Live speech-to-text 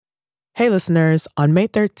Hey listeners, on May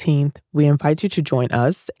 13th, we invite you to join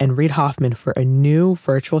us and Reid Hoffman for a new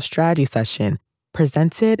virtual strategy session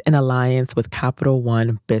presented in alliance with Capital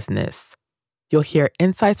One Business. You'll hear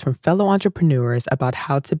insights from fellow entrepreneurs about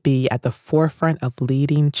how to be at the forefront of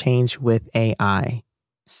leading change with AI.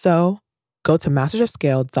 So, go to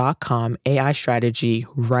mastersofscale.com AI strategy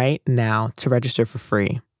right now to register for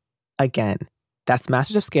free. Again, that's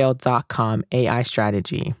mastersofscale.com AI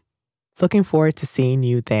strategy. Looking forward to seeing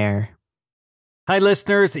you there. Hi,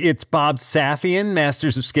 listeners. It's Bob Safian,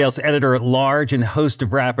 Masters of Scale's editor-at-large and host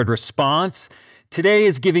of Rapid Response. Today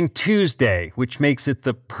is Giving Tuesday, which makes it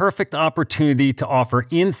the perfect opportunity to offer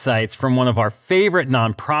insights from one of our favorite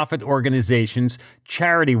nonprofit organizations,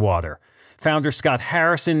 Charity Water. Founder Scott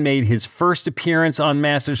Harrison made his first appearance on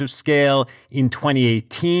Masters of Scale in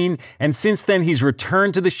 2018, and since then he's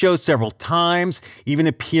returned to the show several times, even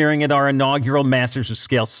appearing at our inaugural Masters of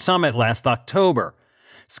Scale Summit last October.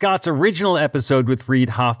 Scott's original episode with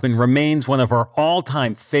Reid Hoffman remains one of our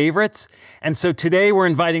all-time favorites, and so today we're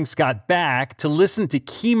inviting Scott back to listen to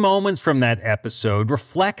key moments from that episode,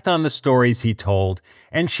 reflect on the stories he told,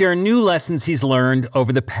 and share new lessons he's learned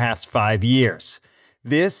over the past 5 years.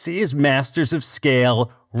 This is Masters of Scale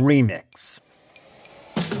Remix.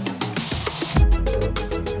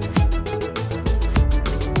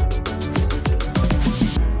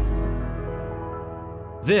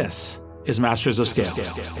 This is Masters of Scale.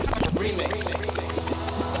 Remix.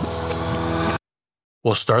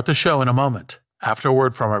 We'll start the show in a moment after a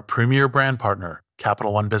word from our premier brand partner,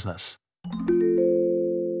 Capital One Business.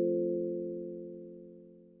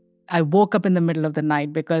 I woke up in the middle of the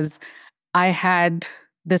night because I had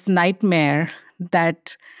this nightmare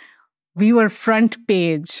that we were front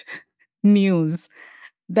page news,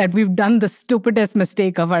 that we've done the stupidest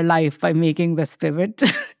mistake of our life by making this pivot.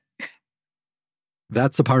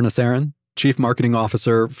 That's Aparna Saran, Chief Marketing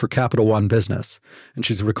Officer for Capital One Business, and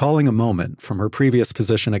she's recalling a moment from her previous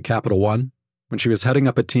position at Capital One when she was heading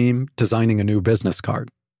up a team designing a new business card.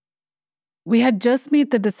 We had just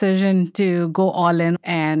made the decision to go all in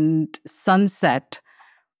and sunset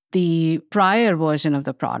the prior version of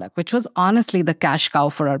the product, which was honestly the cash cow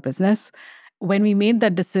for our business. When we made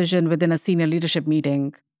that decision within a senior leadership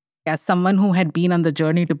meeting, as someone who had been on the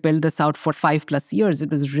journey to build this out for 5+ years, it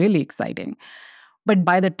was really exciting. But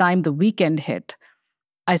by the time the weekend hit,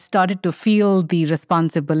 I started to feel the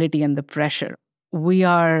responsibility and the pressure. We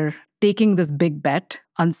are taking this big bet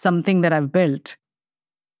on something that I've built.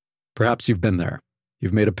 Perhaps you've been there.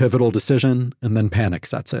 You've made a pivotal decision, and then panic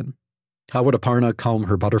sets in. How would Aparna calm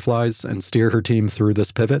her butterflies and steer her team through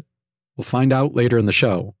this pivot? We'll find out later in the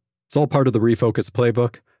show. It's all part of the Refocus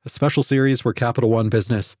Playbook, a special series where Capital One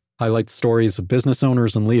Business highlights stories of business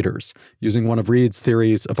owners and leaders using one of Reid's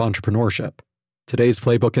theories of entrepreneurship. Today's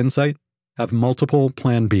Playbook Insight: have multiple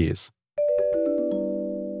Plan Bs.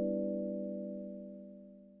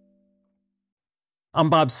 I'm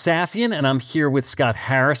Bob Safian, and I'm here with Scott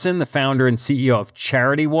Harrison, the founder and CEO of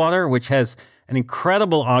Charity Water, which has an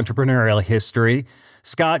incredible entrepreneurial history.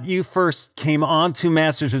 Scott, you first came on to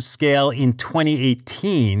Masters of Scale in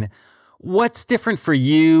 2018. What's different for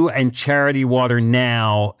you and Charity Water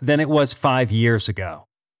now than it was 5 years ago?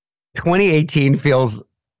 2018 feels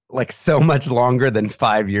like so much longer than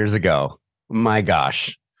 5 years ago. My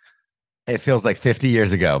gosh. It feels like 50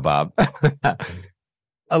 years ago, Bob.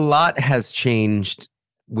 A lot has changed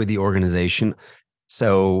with the organization.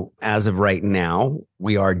 So as of right now,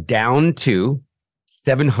 we are down to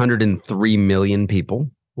 703 million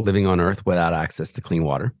people living on Earth without access to clean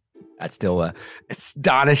water. That's still an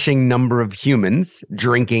astonishing number of humans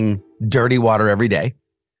drinking dirty water every day.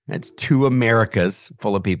 It's 2 Americas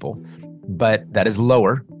full of people, but that is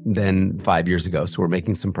lower than 5 years ago. So we're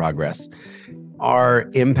making some progress. Our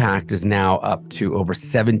impact is now up to over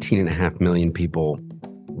 17.5 million people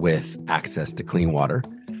with access to clean water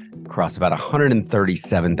across about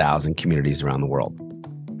 137,000 communities around the world.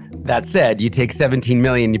 That said, you take 17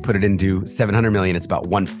 million, you put it into 700 million, it's about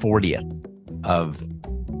 1/40th of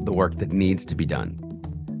the work that needs to be done.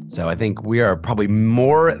 So I think we are probably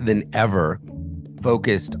more than ever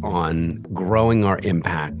focused on growing our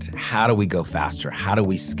impact. How do we go faster? How do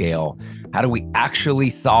we scale? How do we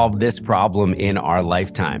actually solve this problem in our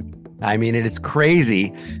lifetime? I mean, it is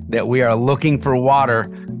crazy that we are looking for water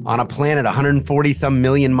on a planet 140 some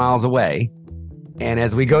million miles away. And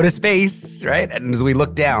as we go to space, right, and as we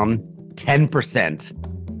look down,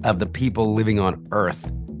 10% of the people living on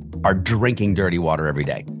Earth are drinking dirty water every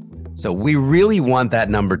day. So we really want that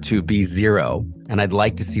number to be 0. And I'd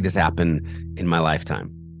like to see this happen in my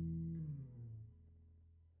lifetime.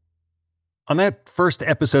 On that first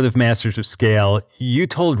episode of Masters of Scale, you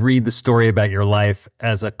told Reed the story about your life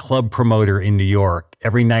as a club promoter in New York,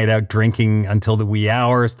 every night out drinking until the wee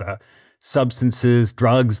hours, the substances,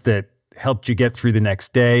 drugs that helped you get through the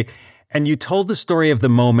next day. And you told the story of the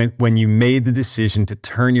moment when you made the decision to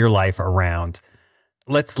turn your life around.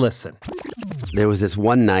 Let's listen. There was this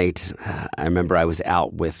one night, I remember I was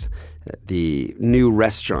out with the new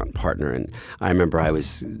restaurant partner, and I remember I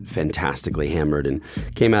was fantastically hammered and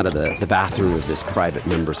came out of the bathroom of this private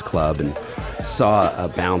members club and saw a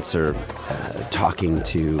bouncer talking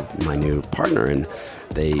to my new partner, and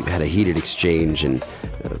they had a heated exchange, and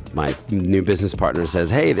my new business partner says,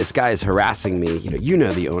 "Hey, this guy is harassing me. You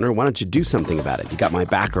know the owner. Why don't you do something about it? You got my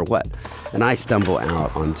back or what?" And I stumble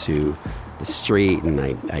out onto the street and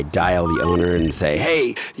I dial the owner and say,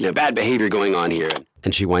 "Hey, bad behavior going on here."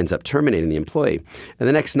 And she winds up terminating the employee. And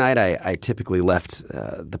the next night, I typically left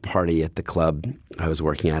the party at the club I was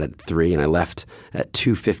working at 3, and I left at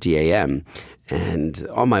 2:50 a.m. And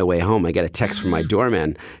on my way home, I get a text from my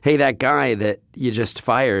doorman. "Hey, that guy that you just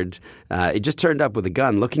fired, he just turned up with a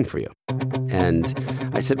gun looking for you." And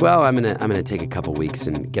I said, "Well, I'm gonna take a couple weeks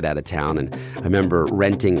and get out of town." And I remember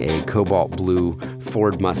renting a cobalt blue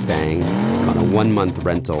Ford Mustang on a 1-month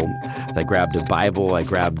rental. I grabbed a Bible, I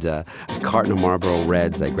grabbed a carton of Marlboro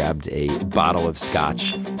Reds, I grabbed a bottle of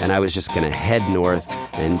scotch, and I was just gonna head north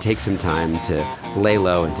and take some time to lay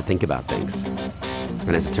low and to think about things.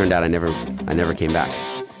 And as it turned out, I never came back.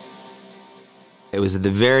 It was at the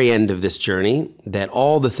very end of this journey that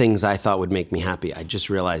all the things I thought would make me happy, I just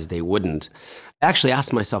realized they wouldn't. I actually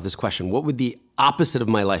asked myself this question: what would the opposite of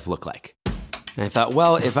my life look like? And I thought,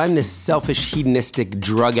 well, if I'm this selfish, hedonistic,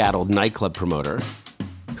 drug-addled nightclub promoter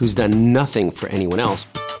who's done nothing for anyone else,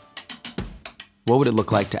 what would it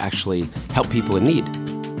look like to actually help people in need?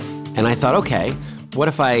 And I thought, okay, what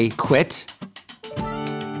if I quit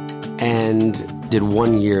and did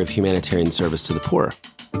 1 year of humanitarian service to the poor?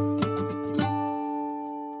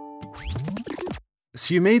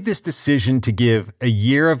 So you made this decision to give a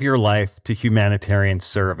year of your life to humanitarian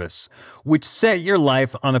service, which set your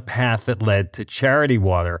life on a path that led to Charity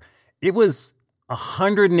Water. It was a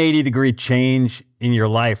 180-degree change in your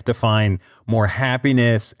life to find more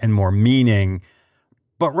happiness and more meaning.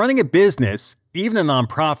 But running a business, even a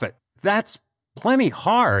nonprofit, that's plenty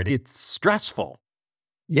hard. It's stressful.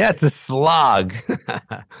 Yeah, it's a slog.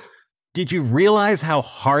 Did you realize how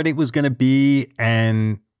hard it was going to be,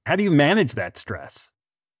 and how do you manage that stress?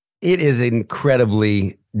 It is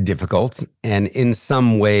incredibly difficult. And in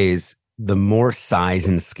some ways, the more size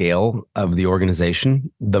and scale of the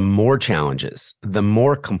organization, the more challenges, the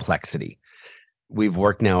more complexity. We've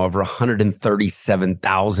worked now over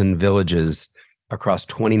 137,000 villages across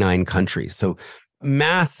 29 countries. So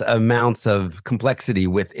mass amounts of complexity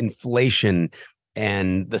with inflation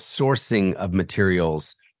and the sourcing of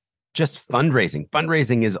materials. Just fundraising.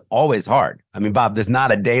 Fundraising is always hard. I mean, Bob, there's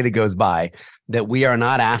not a day that goes by that we are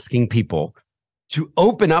not asking people to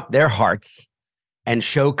open up their hearts and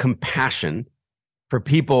show compassion for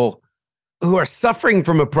people who are suffering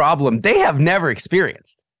from a problem they have never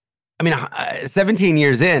experienced. I mean, 17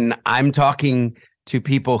 years in, I'm talking to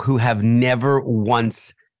people who have never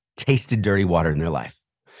once tasted dirty water in their life.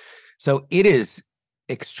 So it is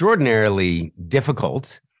extraordinarily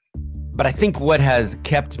difficult. But I think what has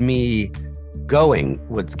kept me going,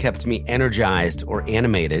 what's kept me energized or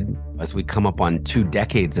animated as we come up on 2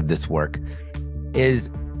 decades of this work,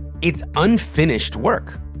 is it's unfinished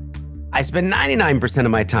work. I spend 99%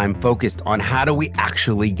 of my time focused on how do we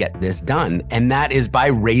actually get this done. And that is by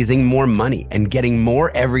raising more money and getting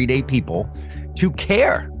more everyday people to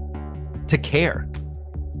care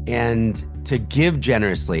and to give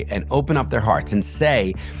generously and open up their hearts and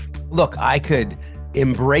say, look, I could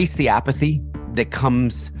embrace the apathy that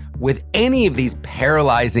comes with any of these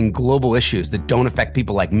paralyzing global issues that don't affect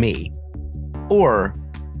people like me, or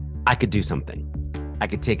I could do something. I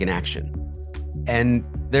could take an action. And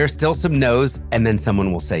there's still some no's, and then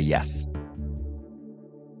someone will say yes.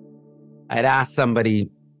 I'd asked somebody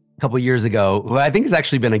a couple of years ago, who I think has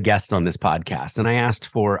actually been a guest on this podcast, and I asked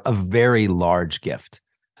for a very large gift,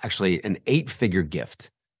 actually an 8-figure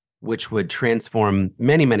gift, which would transform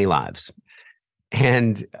many, many lives.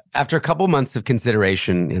 And after a couple months of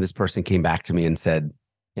consideration, this person came back to me and said,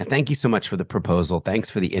 "Yeah, thank you so much for the proposal. Thanks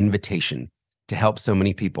for the invitation to help so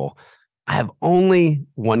many people. I have only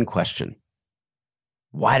one question.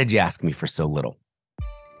 Why did you ask me for so little?"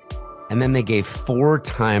 And then they gave 4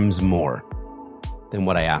 times more than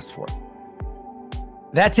what I asked for.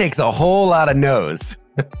 That takes a whole lot of no's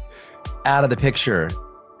out of the picture.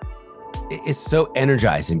 It is so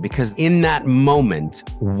energizing because in that moment,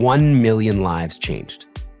 1 million lives changed.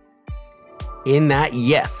 in that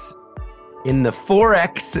yes, in the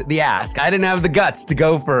 4X the ask, I didn't have the guts to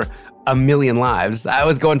go for 1 million lives. I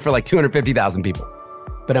was going for like 250,000 people.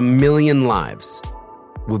 But 1 million lives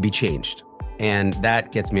would be changed. And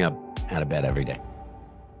that gets me up out of bed every day.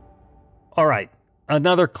 All right,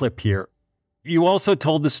 another clip here. You also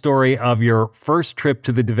told the story of your first trip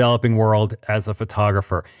to the developing world as a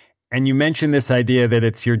photographer. And you mentioned this idea that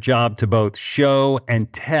it's your job to both show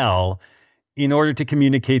and tell in order to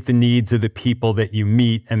communicate the needs of the people that you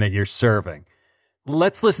meet and that you're serving.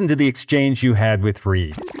 Let's listen to the exchange you had with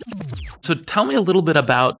Reed. So tell me a little bit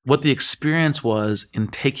about what the experience was in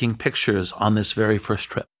taking pictures on this very first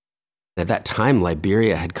trip. At that time,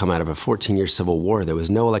 Liberia had come out of a 14-year civil war. There was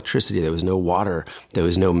no electricity, there was no water, there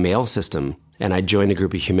was no mail system. And I joined a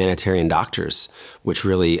group of humanitarian doctors, which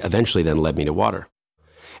really eventually then led me to water.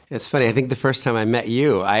 It's funny, I think the first time I met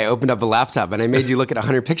you, I opened up a laptop and I made you look at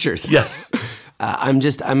 100 pictures. Yes.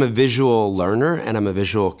 I'm a visual learner and I'm a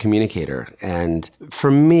visual communicator. And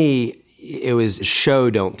for me, it was show,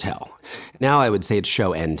 don't tell. Now I would say it's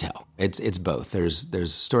show and tell. It's both.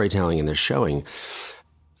 There's storytelling and there's showing.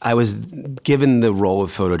 I was given the role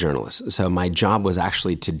of photojournalist. So my job was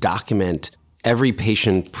actually to document every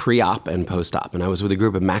patient pre-op and post-op. And I was with a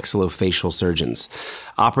group of maxillofacial surgeons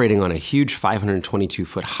operating on a huge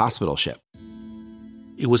 522-foot hospital ship.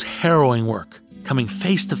 It was harrowing work, coming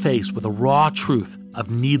face to face with the raw truth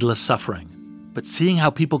of needless suffering. But seeing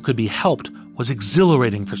how people could be helped was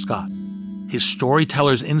exhilarating for Scott. His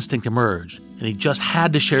storyteller's instinct emerged, and he just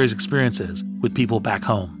had to share his experiences with people back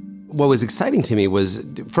home. What was exciting to me was,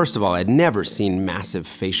 first of all, I'd never seen massive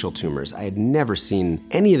facial tumors. I had never seen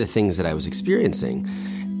any of the things that I was experiencing.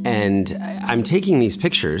 And I'm taking these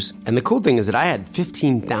pictures, and the cool thing is that I had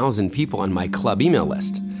 15,000 people on my club email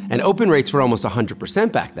list, and open rates were almost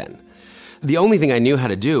 100% back then. The only thing I knew how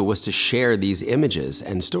to do was to share these images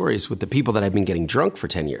and stories with the people that I've been getting drunk for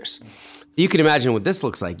 10 years. You can imagine what this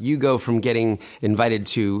looks like. You go from getting invited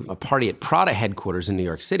to a party at Prada headquarters in New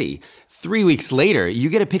York City. 3 weeks later, you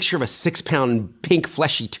get a picture of a 6-pound pink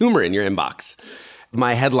fleshy tumor in your inbox.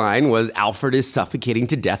 My headline was, "Alfred is suffocating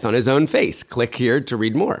to death on his own face. Click here to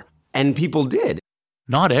read more." And people did.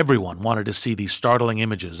 Not everyone wanted to see these startling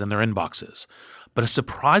images in their inboxes, but a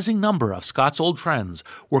surprising number of Scott's old friends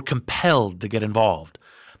were compelled to get involved.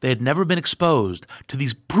 They had never been exposed to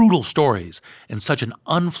these brutal stories in such an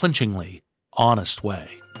unflinchingly honest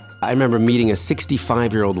way. I remember meeting a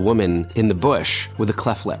 65-year-old woman in the bush with a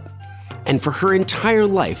cleft lip. And for her entire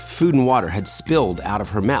life, food and water had spilled out of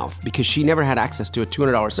her mouth because she never had access to a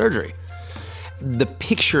 $200 surgery. The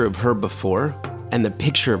picture of her before and the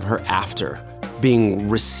picture of her after being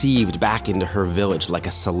received back into her village like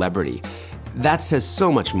a celebrity, that says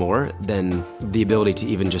so much more than the ability to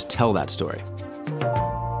even just tell that story.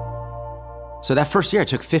 So that first year, I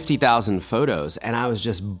took 50,000 photos, and I was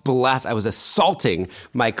just blessed. I was assaulting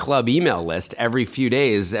my club email list every few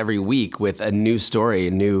days, every week, with a new story,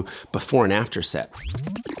 a new before and after set.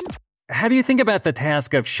 How do you think about the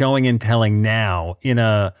task of showing and telling now in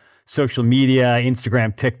a social media,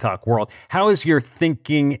 Instagram, TikTok world? How has your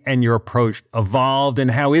thinking and your approach evolved,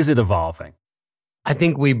 and how is it evolving? I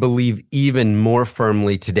think we believe even more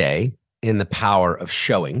firmly today in the power of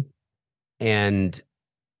showing and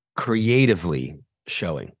creatively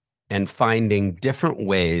showing and finding different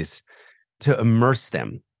ways to immerse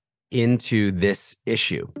them into this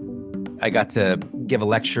issue. I got to give a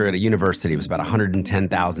lecture at a university. It was about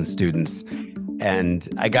 110,000 students. And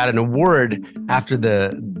I got an award after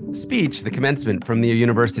the speech, the commencement from the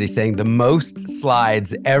university, saying the most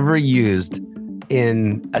slides ever used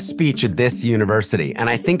in a speech at this university. And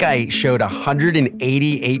I think I showed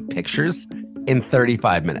 188 pictures in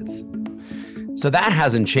 35 minutes. So that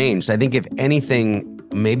hasn't changed. I think if anything,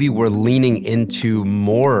 maybe we're leaning into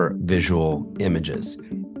more visual images,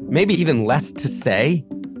 maybe even less to say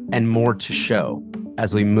and more to show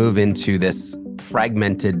as we move into this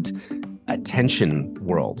fragmented attention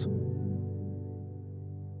world.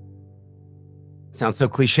 It sounds so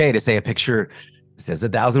cliche to say a picture says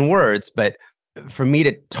 1,000 words, but for me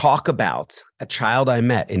to talk about a child I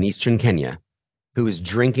met in Eastern Kenya who was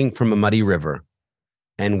drinking from a muddy river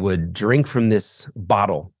and would drink from this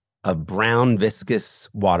bottle of brown, viscous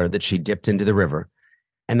water that she dipped into the river.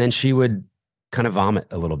 And then she would kind of vomit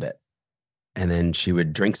a little bit. And then she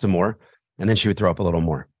would drink some more. And then she would throw up a little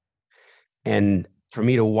more. And for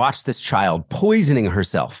me to watch this child poisoning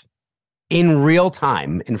herself in real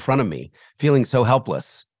time in front of me, feeling so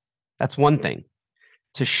helpless, that's one thing.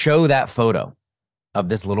 To show that photo of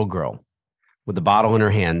this little girl with the bottle in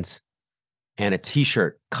her hand and a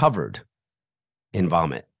t-shirt covered in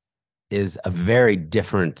vomit is a very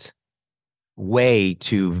different way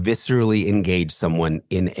to viscerally engage someone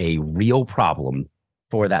in a real problem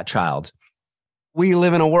for that child. We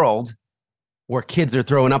live in a world where kids are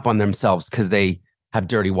throwing up on themselves because they have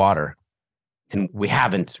dirty water, and we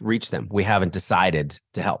haven't reached them. We haven't decided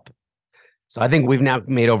to help. So I think we've now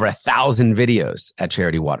made over 1,000 videos at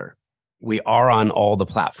Charity Water. We are on all the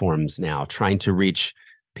platforms now, trying to reach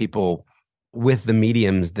people with the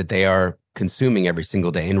mediums that they are consuming every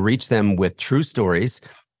single day and reach them with true stories,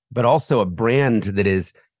 but also a brand that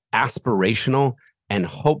is aspirational and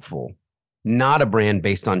hopeful, not a brand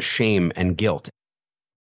based on shame and guilt.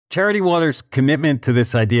 Charity Water's commitment to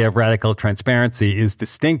this idea of radical transparency is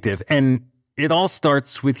distinctive, and it all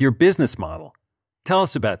starts with your business model. Tell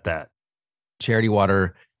us about that. Charity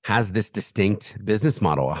Water has this distinct business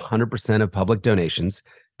model. 100% of public donations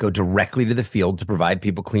go directly to the field to provide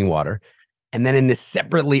people clean water. And then in this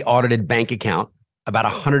separately audited bank account, about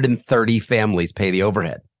 130 families pay the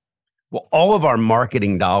overhead. Well, all of our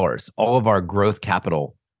marketing dollars, all of our growth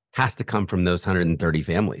capital has to come from those 130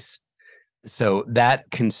 families. So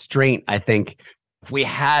that constraint, I think, if we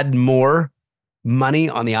had more money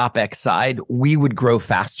on the OpEx side, we would grow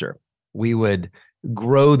faster. We would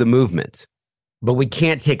grow the movement. But we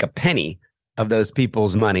can't take a penny of those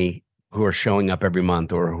people's money who are showing up every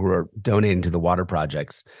month or who are donating to the water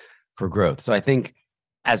projects for growth. So I think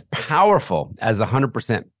as powerful as the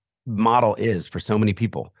 100% model is for so many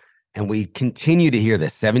people, and we continue to hear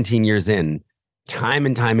this 17 years in, time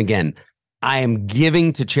and time again, I am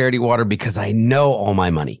giving to Charity Water because I know all my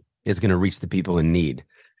money is going to reach the people in need.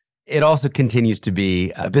 It also continues to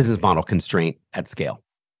be a business model constraint at scale.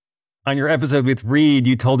 On your episode with Reed,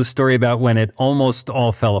 you told a story about when it almost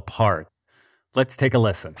all fell apart. Let's take a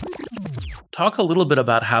listen. Talk a little bit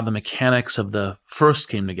about how the mechanics of the first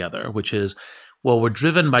came together, which is, well, we're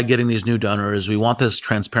driven by getting these new donors. We want this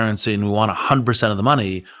transparency and we want 100% of the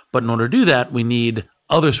money. But in order to do that, we need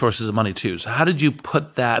other sources of money too. So how did you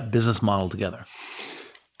put that business model together?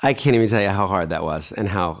 I can't even tell you how hard that was and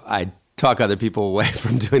how I talk other people away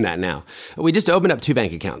from doing that now. We just opened up 2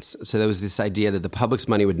 bank accounts. So there was this idea that the public's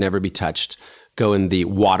money would never be touched, go in the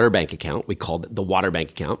water bank account. We called it the water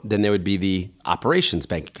bank account. Then there would be the operations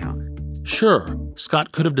bank account. Sure,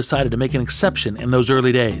 Scott could have decided to make an exception in those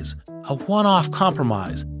early days. A one-off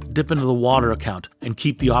compromise, dip into the water account and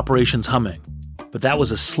keep the operations humming. But that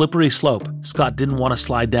was a slippery slope Scott didn't want to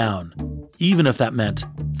slide down, even if that meant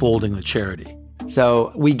folding the charity.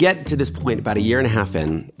 So we get to this point about a year and a half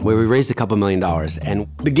in where we raised a couple $1 million and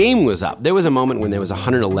the game was up. There was a moment when there was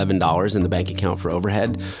 $111 in the bank account for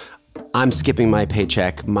overhead. I'm skipping my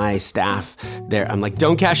paycheck, my staff there. I'm like,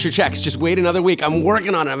 don't cash your checks. Just wait another week. I'm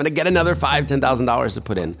working on it. I'm going to get another $5,000, $10,000 to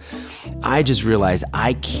put in. I just realized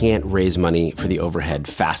I can't raise money for the overhead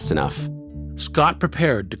fast enough. Scott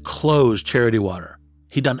prepared to close Charity Water.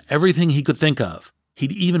 He'd done everything he could think of.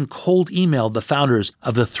 He'd even cold emailed the founders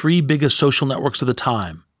of the 3 biggest social networks of the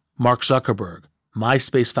time, Mark Zuckerberg,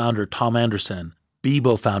 MySpace founder Tom Anderson,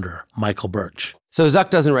 Bebo founder Michael Birch. So Zuck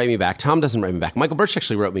doesn't write me back. Tom doesn't write me back. Michael Birch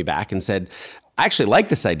actually wrote me back and said, I actually like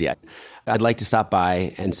this idea. I'd like to stop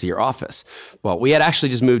by and see your office. Well, we had actually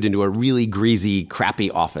just moved into a really greasy, crappy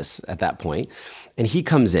office at that point. And he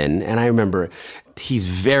comes in, and I remember he's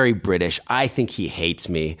very British. I think he hates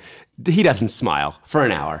me. He doesn't smile for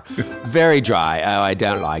an hour. Very dry. Oh, I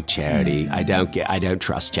don't like charity. I don't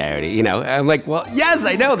trust charity. You know, I'm like, well, yes,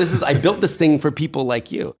 I know. I built this thing for people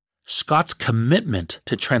like you. Scott's commitment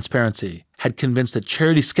to transparency had convinced a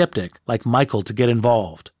charity skeptic like Michael to get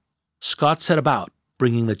involved. Scott set about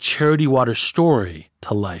bringing the Charity Water story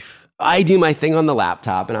to life. I do my thing on the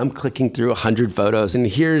laptop and I'm clicking through 100 photos and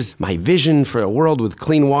here's my vision for a world with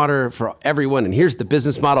clean water for everyone and here's the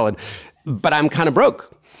business model. But I'm kind of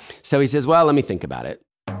broke. So he says, well, let me think about it.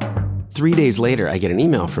 3 days later, I get an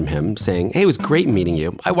email from him saying, hey, it was great meeting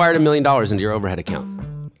you. I wired $1 million into your overhead account.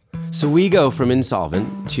 So we go from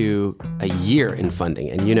insolvent to a year in funding.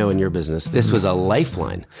 And you know, in your business, this was a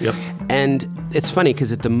lifeline. Yep. And it's funny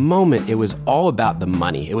because at the moment, it was all about the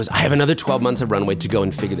money. It was, I have another 12 months of runway to go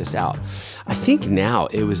and figure this out. I think now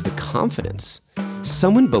it was the confidence.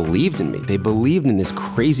 Someone believed in me. They believed in this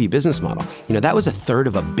crazy business model. You know, that was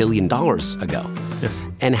 $1/3 billion ago. Yes.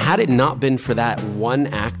 And had it not been for that one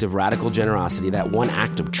act of radical generosity, that one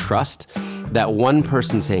act of trust, that one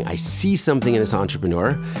person saying, I see something in this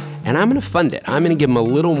entrepreneur and I'm going to fund it. I'm going to give him a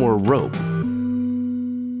little more rope.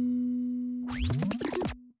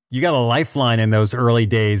 You got a lifeline in those early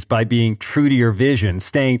days by being true to your vision,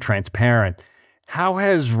 staying transparent. How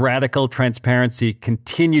has radical transparency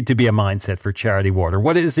continued to be a mindset for Charity Water?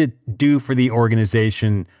 What does it do for the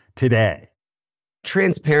organization today?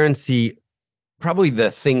 Transparency, probably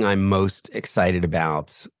the thing I'm most excited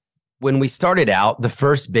about When we started out, the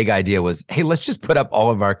first big idea was, hey, let's just put up all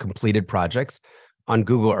of our completed projects on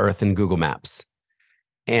Google Earth and Google Maps.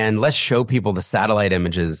 And let's show people the satellite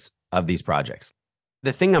images of these projects.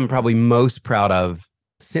 The thing I'm probably most proud of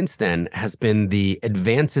since then has been the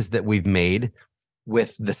advances that we've made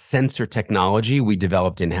with the sensor technology we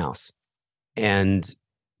developed in-house. And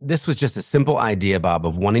this was just a simple idea, Bob,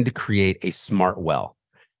 of wanting to create a smart well.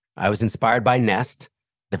 I was inspired by Nest.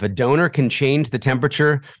 If a donor can change the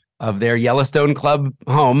temperature of their Yellowstone Club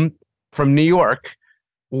home from New York,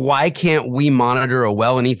 why can't we monitor a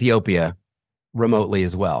well in Ethiopia remotely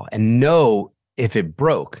as well and know if it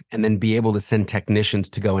broke and then be able to send technicians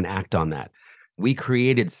to go and act on that? We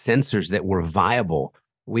created sensors that were viable.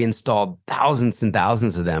 We installed thousands and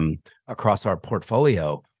thousands of them across our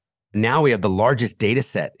portfolio. Now we have the largest data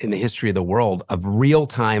set in the history of the world of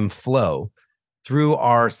real-time flow through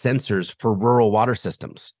our sensors for rural water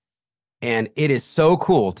systems. And it is so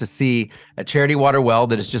cool to see a Charity Water well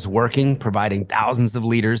that is just working, providing thousands of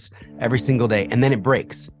liters every single day, and then it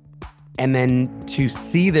breaks. And then to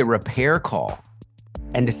see the repair call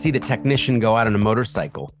and to see the technician go out on a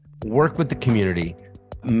motorcycle, work with the community,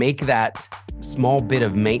 make that small bit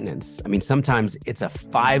of maintenance. I mean, sometimes it's a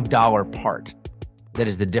 $5 part that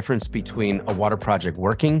is the difference between a water project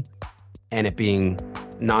working and it being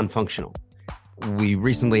non-functional. We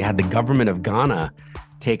recently had the government of Ghana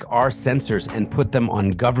take our sensors and put them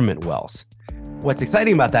on government wells. What's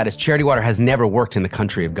exciting about that is Charity Water has never worked in the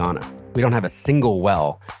country of Ghana. We don't have a single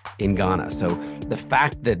well in Ghana. So the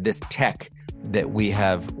fact that this tech that we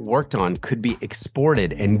have worked on could be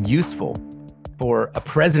exported and useful for a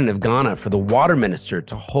president of Ghana, for the water minister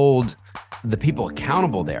to hold the people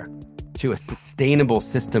accountable there to a sustainable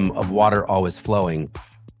system of water always flowing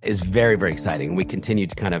is very, very exciting. We continue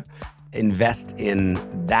to kind of invest in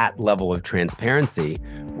that level of transparency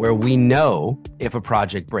where we know if a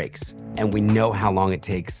project breaks and we know how long it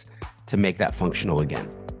takes to make that functional again.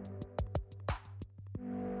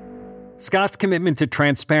 Scott's commitment to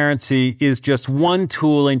transparency is just one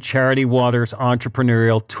tool in Charity Water's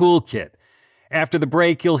entrepreneurial toolkit. After the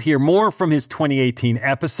break, you'll hear more from his 2018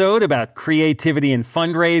 episode about creativity and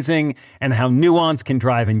fundraising and how nuance can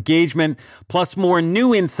drive engagement, plus more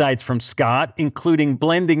new insights from Scott, including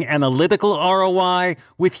blending analytical ROI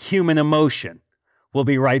with human emotion. We'll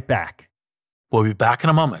be right back. We'll be back in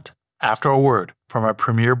a moment after a word from our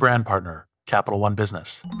premier brand partner, Capital One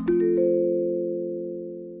Business.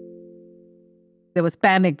 There was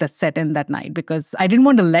panic that set in that night because I didn't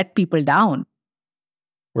want to let people down.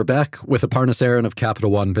 We're back with Aparna Saran of Capital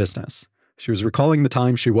One Business. She was recalling the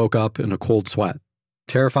time she woke up in a cold sweat,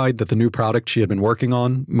 terrified that the new product she had been working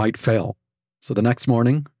on might fail. So the next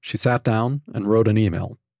morning, she sat down and wrote an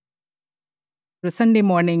email. It was Sunday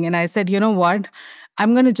morning, and I said, you know what?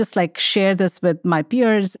 I'm going to just share this with my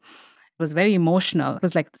peers. It was very emotional. It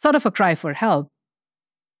was sort of a cry for help.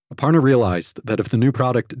 Aparna realized that if the new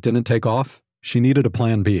product didn't take off, she needed a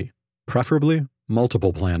plan B, preferably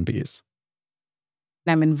multiple plan Bs.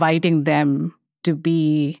 I'm inviting them to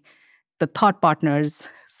be the thought partners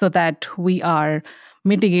so that we are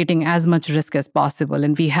mitigating as much risk as possible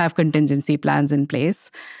and we have contingency plans in place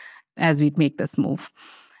as we make this move.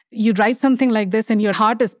 You write something like this and your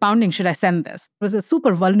heart is pounding, should I send this? It was a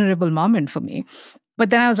super vulnerable moment for me. But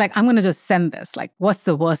then I was I'm going to just send this. What's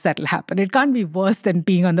the worst that'll happen? It can't be worse than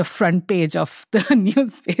being on the front page of the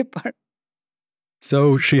newspaper.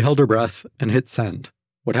 So she held her breath and hit send.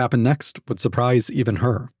 What happened next would surprise even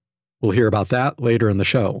her. We'll hear about that later in the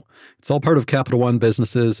show. It's all part of Capital One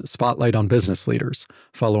Business's Spotlight on Business Leaders,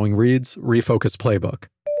 following Reed's Refocus Playbook.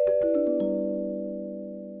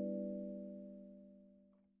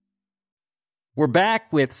 We're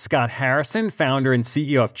back with Scott Harrison, founder and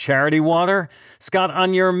CEO of Charity Water. Scott,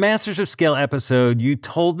 on your Masters of Scale episode, you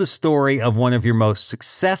told the story of one of your most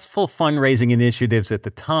successful fundraising initiatives at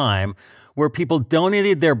the time, where people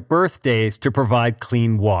donated their birthdays to provide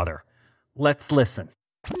clean water. Let's listen.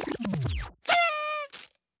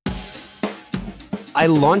 I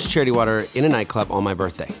launched Charity Water in a nightclub on my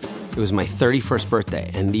birthday. It was my 31st birthday,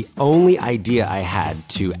 and the only idea I had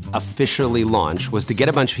to officially launch was to get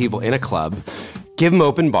a bunch of people in a club, give them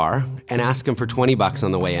open bar, and ask them for $20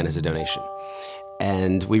 on the way in as a donation.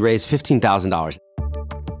 And we raised $15,000.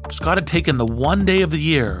 Scott had taken the one day of the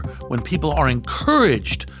year when people are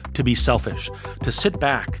encouraged to be selfish, to sit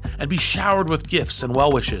back and be showered with gifts and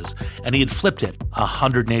well wishes, and he had flipped it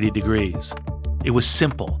 180 degrees. It was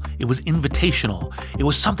simple, it was invitational, it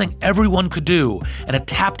was something everyone could do, and it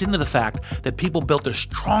tapped into the fact that people built their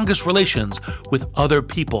strongest relations with other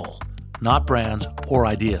people, not brands or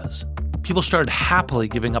ideas. People started happily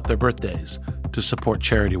giving up their birthdays to support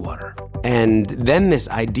Charity Water. And then this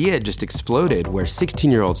idea just exploded where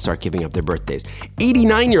 16-year-olds start giving up their birthdays.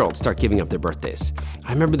 89-year-olds start giving up their birthdays.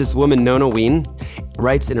 I remember this woman, Nona Ween,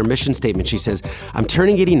 writes in her mission statement, she says, "I'm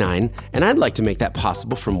turning 89 and I'd like to make that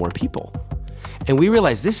possible for more people." And we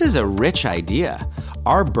realized this is a rich idea.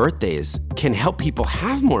 Our birthdays can help people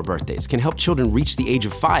have more birthdays, can help children reach the age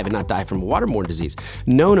of 5 and not die from a waterborne disease.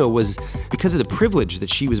 Nona was, because of the privilege that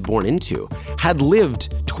she was born into, had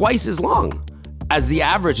lived twice as long as the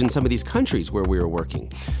average in some of these countries where we were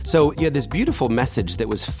working. So you had this beautiful message that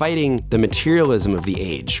was fighting the materialism of the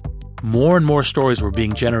age. More and more stories were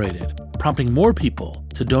being generated, prompting more people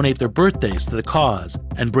to donate their birthdays to the cause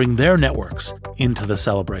and bring their networks into the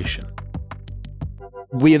celebration.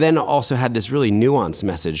 We then also had this really nuanced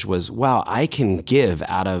message was, wow, I can give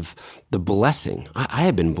out of the blessing. I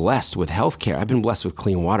have been blessed with healthcare. I've been blessed with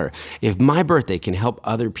clean water. If my birthday can help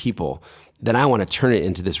other people, then I want to turn it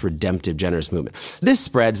into this redemptive, generous movement. This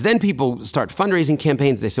spreads. Then people start fundraising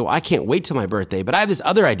campaigns. They say, well, I can't wait till my birthday, but I have this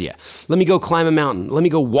other idea. Let me go climb a mountain. Let me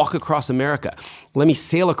go walk across America. Let me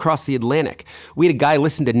sail across the Atlantic. We had a guy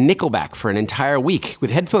listen to Nickelback for an entire week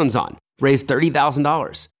with headphones on, raised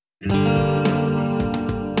 $30,000.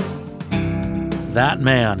 That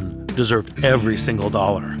man deserved every single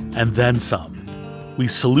dollar, and then some. We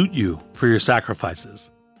salute you for your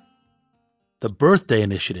sacrifices. The Birthday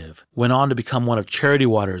Initiative went on to become one of Charity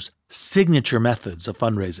Water's signature methods of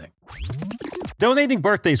fundraising. Donating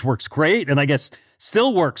birthdays works great, and I guess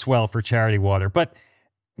still works well for Charity Water. But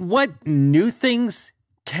what new things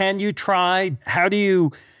can you try? How do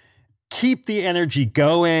you keep the energy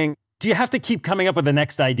going? Do you have to keep coming up with the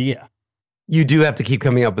next idea? You do have to keep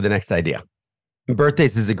coming up with the next idea.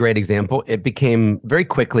 Birthdays is a great example. It became very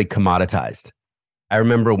quickly commoditized. I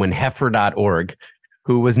remember when Heifer.org,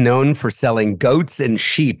 who was known for selling goats and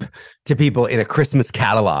sheep to people in a Christmas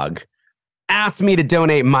catalog, asked me to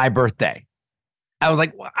donate my birthday. I was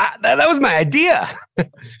like, well, that was my idea.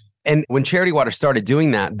 And when Charity Water started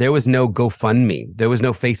doing that, there was no GoFundMe. There was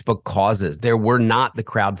no Facebook causes. There were not the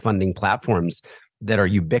crowdfunding platforms that are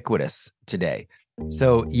ubiquitous today.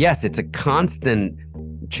 So yes, it's a constant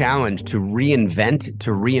challenge to reinvent,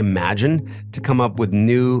 to reimagine, to come up with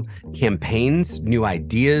new campaigns, new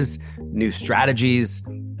ideas, new strategies,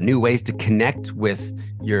 new ways to connect with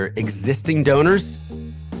your existing donors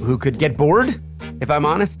who could get bored, if I'm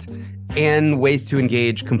honest, and ways to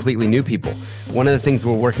engage completely new people. One of the things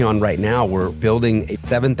we're working on right now, we're building a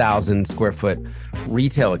 7,000 square foot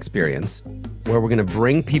retail experience where we're going to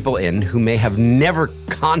bring people in who may have never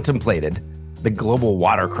contemplated the global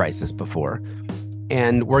water crisis before.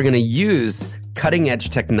 And we're going to use cutting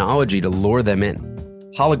edge technology to lure them in.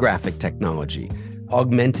 Holographic technology,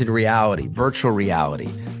 augmented reality, virtual reality.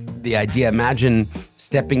 The idea, imagine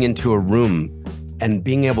stepping into a room and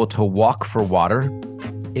being able to walk for water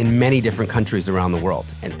in many different countries around the world.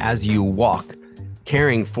 And as you walk,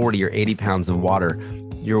 carrying 40 or 80 pounds of water,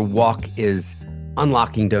 your walk is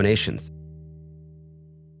unlocking donations.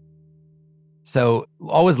 So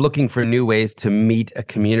always looking for new ways to meet a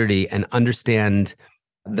community and understand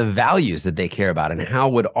the values that they care about and how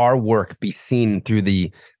would our work be seen through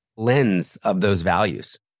the lens of those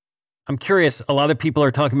values. I'm curious, a lot of people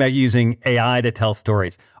are talking about using AI to tell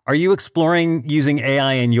stories. Are you exploring using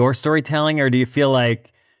AI in your storytelling, or do you feel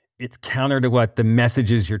like it's counter to what the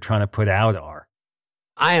messages you're trying to put out are?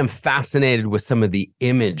 I am fascinated with some of the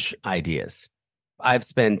image ideas. I've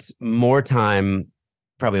spent more time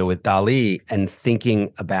probably with DALL-E and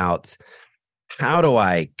thinking about how do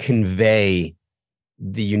I convey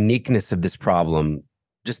the uniqueness of this problem,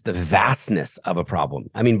 just the vastness of a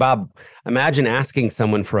problem. I mean, Bob, imagine asking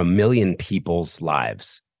someone for 1 million people's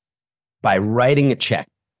lives by writing a check.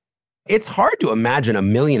 It's hard to imagine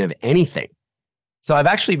 1 million of anything. So I've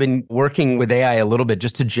actually been working with AI a little bit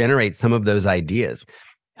just to generate some of those ideas.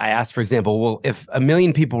 I asked, for example, well, if 1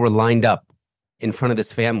 million people were lined up in front of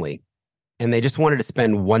this family and they just wanted to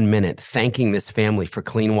spend 1 minute thanking this family for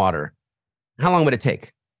clean water, how long would it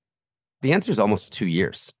take? The answer is almost 2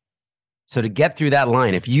 years. So to get through that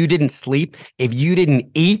line, if you didn't sleep, if you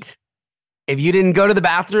didn't eat, if you didn't go to the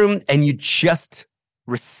bathroom, and you just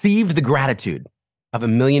received the gratitude of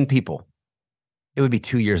 1 million people, it would be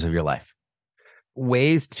 2 years of your life.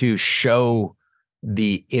 Ways to show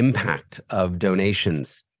the impact of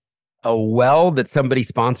donations. A well that somebody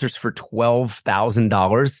sponsors for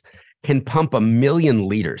 $12,000 can pump 1 million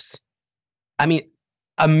liters. I mean,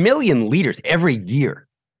 1 million liters every year.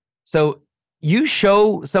 So you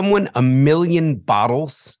show someone 1 million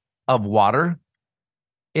bottles of water,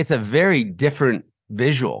 it's a very different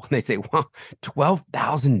visual. They say, wow,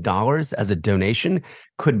 $12,000 as a donation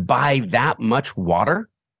could buy that much water?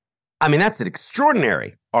 I mean, that's an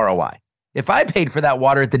extraordinary ROI. If I paid for that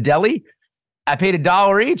water at the deli, I paid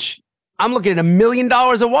 $1 each. I'm looking at $1 million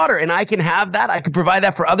of water, and I can have that. I can provide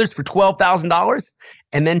that for others for $12,000,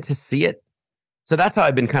 and then to see it. So that's how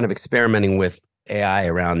I've been kind of experimenting with AI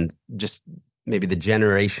around just maybe the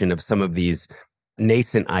generation of some of these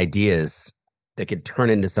nascent ideas that could turn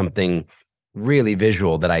into something really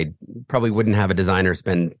visual that I probably wouldn't have a designer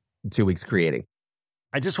spend 2 weeks creating.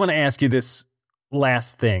 I just want to ask you this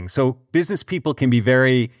last thing. So business people can be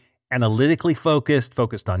very analytically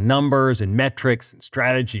focused on numbers and metrics and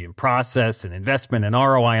strategy and process and investment and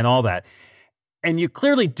ROI and all that. And you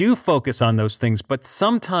clearly do focus on those things, but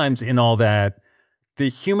sometimes in all that, the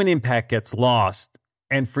human impact gets lost.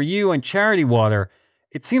 And for you and Charity Water,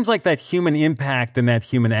 it seems like that human impact and that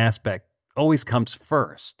human aspect always comes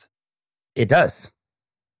first. It does.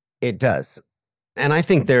 It does. And I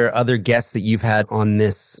think there are other guests that you've had on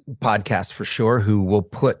this podcast for sure who will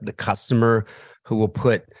put the customer, who will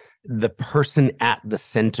put the person at the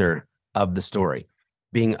center of the story,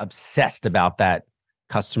 being obsessed about that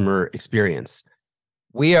customer experience.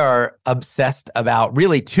 We are obsessed about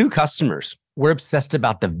really two customers. We're obsessed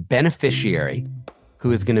about the beneficiary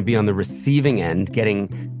who is going to be on the receiving end,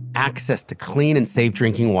 getting access to clean and safe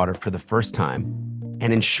drinking water for the first time,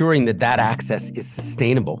 and ensuring that that access is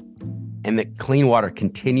sustainable and that clean water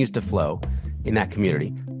continues to flow in that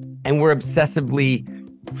community. And we're obsessively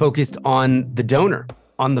focused on the donor,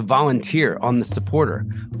 on the volunteer, on the supporter,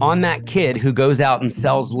 on that kid who goes out and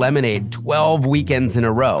sells lemonade 12 weekends in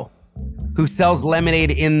a row, who sells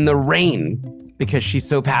lemonade in the rain because she's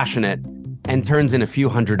so passionate and turns in a few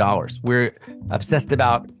 $100s. We're obsessed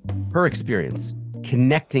about her experience,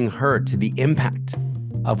 connecting her to the impact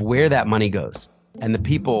of where that money goes and the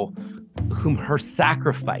people whom her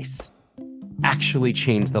sacrifice actually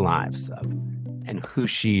changed the lives of and who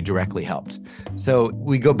she directly helped. So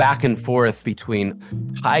we go back and forth between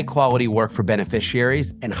high quality work for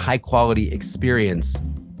beneficiaries and high quality experience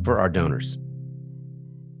for our donors.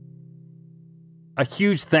 A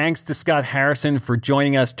huge thanks to Scott Harrison for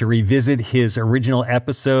joining us to revisit his original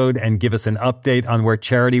episode and give us an update on where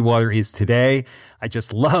Charity Water is today. I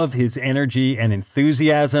just love his energy and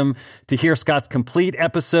enthusiasm. To hear Scott's complete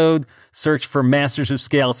episode, search for Masters of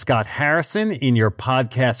Scale Scott Harrison in your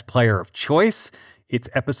podcast player of choice. It's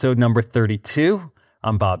episode number 32.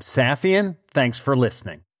 I'm Bob Safian. Thanks for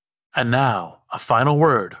listening. And now, a final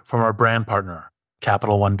word from our brand partner,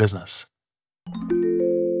 Capital One Business.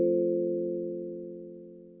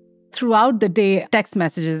 Throughout the day, text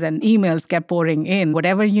messages and emails kept pouring in.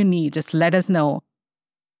 Whatever you need, just let us know.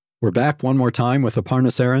 We're back one more time with Aparna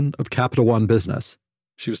Saran of Capital One Business.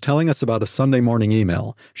 She was telling us about a Sunday morning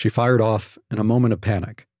email she fired off in a moment of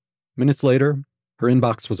panic. Minutes later, her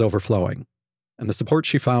inbox was overflowing. And the support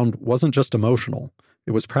she found wasn't just emotional,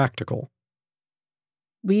 it was practical.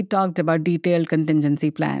 We talked about detailed contingency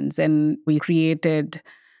plans and we created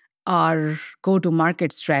our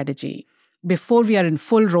go-to-market strategy. Before we are in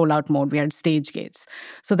full rollout mode, we had stage gates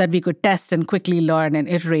so that we could test and quickly learn and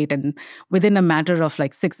iterate. And within a matter of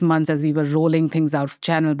like 6 months, as we were rolling things out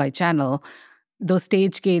channel by channel, those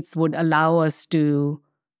stage gates would allow us to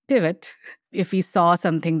pivot if we saw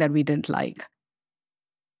something that we didn't like.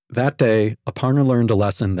 That day, Aparna learned a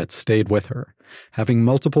lesson that stayed with her. Having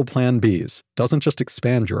multiple plan Bs doesn't just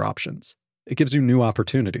expand your options. It gives you new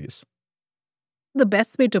opportunities. The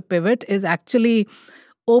best way to pivot is actually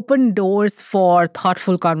open doors for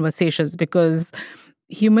thoughtful conversations, because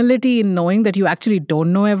humility in knowing that you actually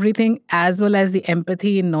don't know everything, as well as the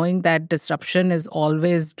empathy in knowing that disruption is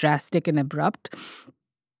always drastic and abrupt,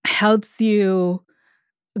 helps you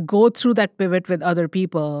go through that pivot with other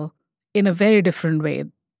people in a very different way.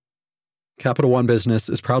 Capital One Business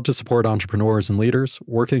is proud to support entrepreneurs and leaders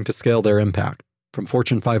working to scale their impact, from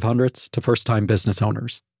Fortune 500s to first-time business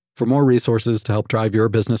owners. For more resources to help drive your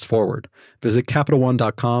business forward, visit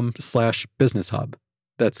CapitalOne.com/BusinessHub.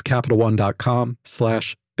 That's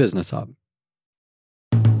CapitalOne.com/BusinessHub.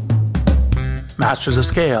 Masters of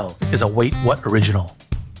Scale is a Wait What original.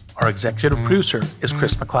 Our executive producer is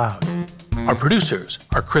Chris McLeod. Our producers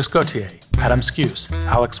are Chris Gauthier, Adam Skuse,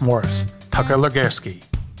 Alex Morris, Tucker Legersky,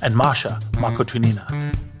 and Masha Makotunina.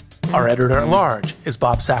 Our editor-at-large is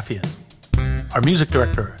Bob Safian. Our music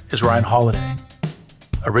director is Ryan Holiday.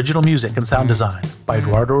 Original music and sound design by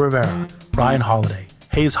Eduardo Rivera, Ryan Holiday,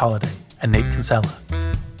 Hayes Holiday, and Nate Kinsella.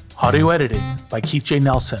 Audio editing by Keith J.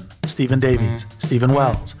 Nelson, Stephen Davies, Stephen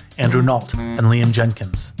Wells, Andrew Nault, and Liam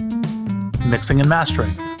Jenkins. Mixing and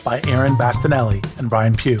mastering by Aaron Bastinelli and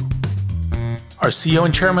Brian Pugh. Our CEO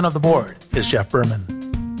and chairman of the board is Jeff Berman.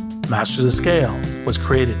 Masters of Scale was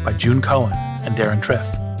created by June Cohen and Darren Triff.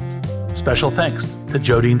 Special thanks to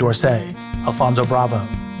Jodine Dorsey, Alfonso Bravo,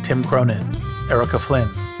 Tim Cronin, Erica Flynn,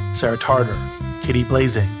 Sarah Tarter, Katie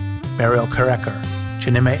Blazing, Mariel Kareker,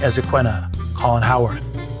 Chineme Ezequena, Colin Howarth,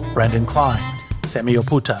 Brandon Klein, Sammy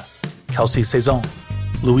Oputa, Kelsey Saison,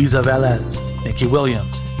 Louisa Velez, Nikki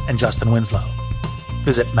Williams, and Justin Winslow.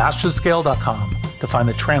 Visit mastersofscale.com to find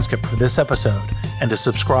the transcript for this episode and to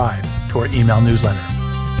subscribe to our email newsletter.